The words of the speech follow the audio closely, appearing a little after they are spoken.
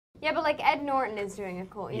Yeah, but like Ed Norton is doing a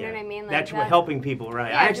cool, you know what I mean? Like that's what helping people,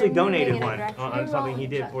 right? Yeah, I actually they're moving donated in a one direction. on something he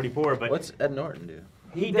did, 44. But what's Ed Norton do?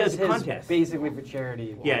 He does his contests. basically for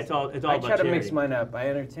charity. Yeah, it's all I about try to mix charity. mine up. I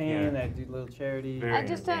entertain. I do little charity. Very I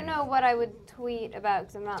just don't know what I would tweet about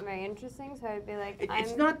because I'm not very interesting. So I'd be like,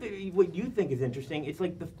 It's not what you think is interesting. It's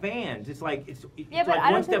like the fans. It's like it's Yeah, but like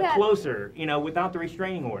I one don't think step that- closer, you know, without the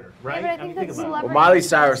restraining order, right? but I mean, think think that's about it. Well, celebrity. Miley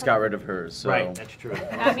Cyrus got rid of hers, so. Right, that's true.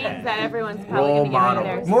 That means that everyone's Role probably going to model.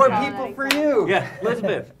 get rid of More theirs. people for you. Yeah,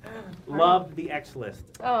 Elizabeth, loved the X List.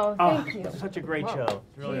 Oh, thank you. Such a great show.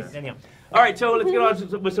 Really. Anyhow. All right, so let's get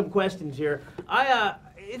on with some questions here.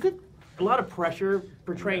 Is it a lot of pressure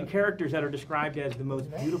portraying characters that are described as the most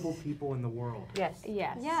beautiful people in the world? Yes.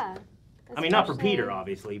 Yes. Yeah. I mean, not for Especially- Peter,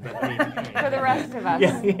 obviously, but I mean, For the rest of us.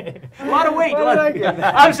 yeah, a lot of weight. Why did I get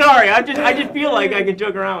that? I'm sorry. I just feel like I can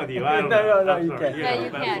joke around with you. I don't know. No, I'm you sorry. can't. Yeah, you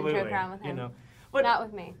can't absolutely. joke around with him. You know, but Not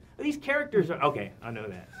with me. these characters are okay. I know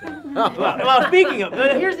that. So. well, speaking of,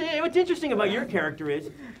 here's what's interesting about your character is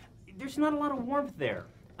there's not a lot of warmth there.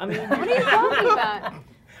 I mean, What are you talking about?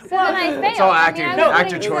 So then I failed. It's all I actor, mean, I No, was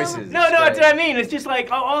actor getting choices. no, that's what I mean. It's just like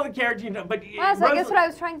all the characters, you know. But Wow, so I guess what I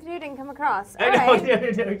was trying to do didn't come across. All I know,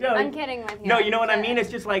 right. no, I'm kidding with you. No, you know what I mean? But- It's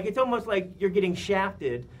just like, it's almost like you're getting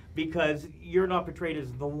shafted because you're not portrayed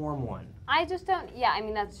as the warm one. I just don't, yeah, I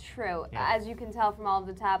mean, that's true. Yeah. As you can tell from all of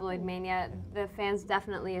the tabloid mania, the fans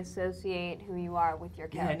definitely associate who you are with your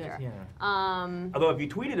character. Although if you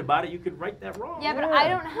tweeted about it, you could write that wrong. Yeah, but I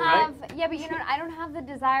don't Right? have, yeah, but you know what, I don't have the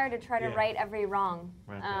desire to try to Yeah. right every wrong.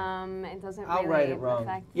 Right, It doesn't I'll really right it wrong.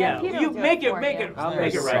 affect. Yeah, Peter you will do make it it, for make you. it, I'll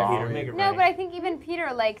make it make right, it Peter, wrong. make it No, right. but I think even Peter,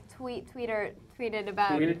 like, tweeted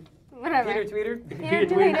about, Tweeted? whatever. Peter tweeter? Peter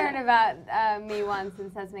tweeted about me once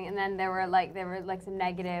and said something, and then there were like some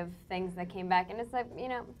negative things that came back, and it's like, you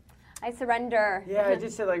know, I surrender. Yeah, I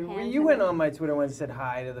just said like Hands you in went it. on my Twitter once and said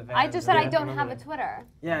hi to the fans. I just said I Yeah. don't have a Twitter.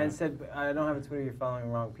 Yeah, and said I don't have a Twitter. You're following the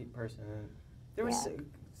wrong person. And there was Yeah.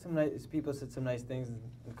 some nice people said some nice things, and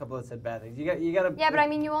a couple that said bad things. You got to. Yeah, but I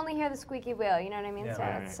mean, you only hear the squeaky wheel. You know what I mean? Yeah. So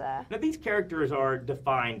Right, it's. right. Now these characters are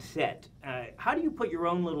defined, set. How do you put your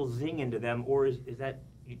own little zing into them, or is that,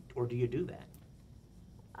 or do you do that?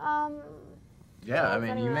 Yeah, I Well, mean,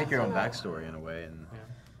 you anyone make your own else backstory in a way, and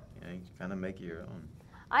you kind of make it your own.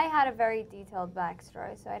 I had a very detailed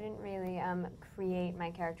backstory, so I didn't really create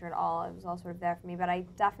my character at all. It was all sort of there for me, but I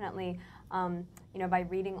definitely, you know, by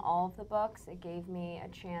reading all of the books, it gave me a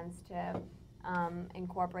chance to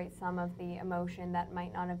incorporate some of the emotion that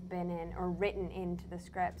might not have been in or written into the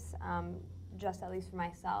scripts. Just at least for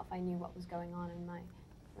myself, I knew what was going on in my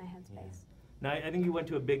headspace. Now, I think you went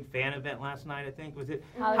to a big fan event last night, I think. Was it?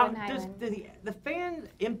 Hollywood Does Highland. the fan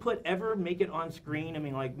input ever make it on screen? I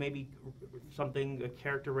mean, like maybe something,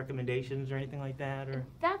 character recommendations or anything like that? Or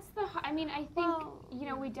That's I mean, I think, you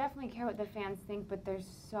know, we definitely care what the fans think, but there's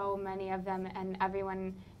so many of them, and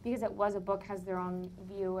everyone, because it was a book, has their own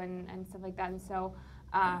view and stuff like that. And so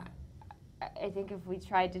I think if we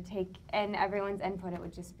tried to take in everyone's input, it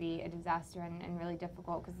would just be a disaster and really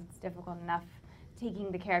difficult, because it's difficult enough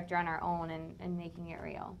taking the character on our own and making it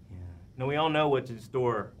real. Yeah. Now we all know what's in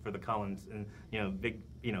store for the Cullens, and you know, big.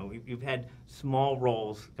 You know, you've had small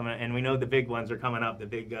roles coming, and we know the big ones are coming up. The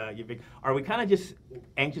big, your big. Are we kind of just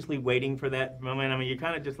anxiously waiting for that moment? I mean, you're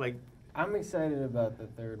kind of just like. I'm excited about the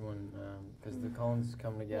third one because the Cullens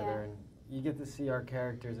come together and you get to see our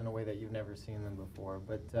characters in a way that you've never seen them before.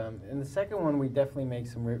 But in the second one, we definitely make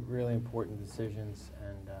some really important decisions,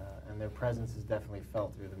 and their presence is definitely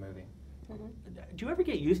felt through the movie. Do you ever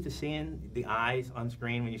get used to seeing the eyes on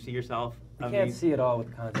screen when you see yourself? You can't see it all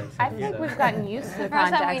with context. I think we've gotten used to the The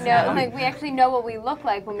first time we context know, now. like we actually know what we look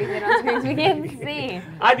like when we get on screens. We can't see.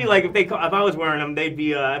 I'd be like, if I was wearing them, they'd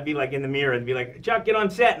be, I'd be like in the mirror and be like, Chuck, get on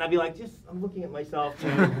set, and I'd be like, I'm looking at myself. You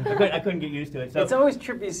know? I couldn't get used to it. So It's always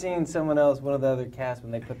trippy seeing someone else, one of the other cast,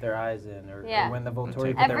 when they put their eyes in, or when the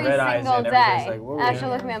Volturi put Every their red eyes in. single Everybody's day. like, whoa. Ash will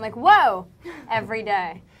look at me. I'm like, whoa, every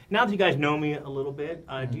day. now that you guys know me a little bit,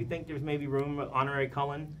 do you think there's maybe room for honorary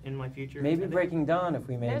Cullen in my future? Maybe Breaking Dawn if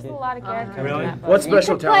we make There's it. a lot of characters Really? in that book. What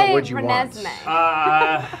special talent would you want?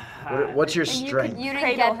 Renesmee. What's your And strength? you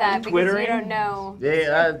didn't get that because Twittering? you don't know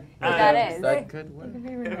Yeah, what that is. that could work.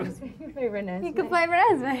 You could play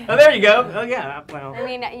Renesmee. Oh, there you go. Oh, yeah. Well. I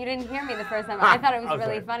mean, you didn't hear me the first time. I thought it was Oh,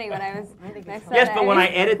 really sorry. funny when I said Yes, it. but when I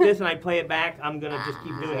edit this and I play it back, I'm gonna just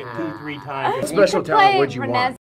keep doing it 2-3 times. What special talent would you want?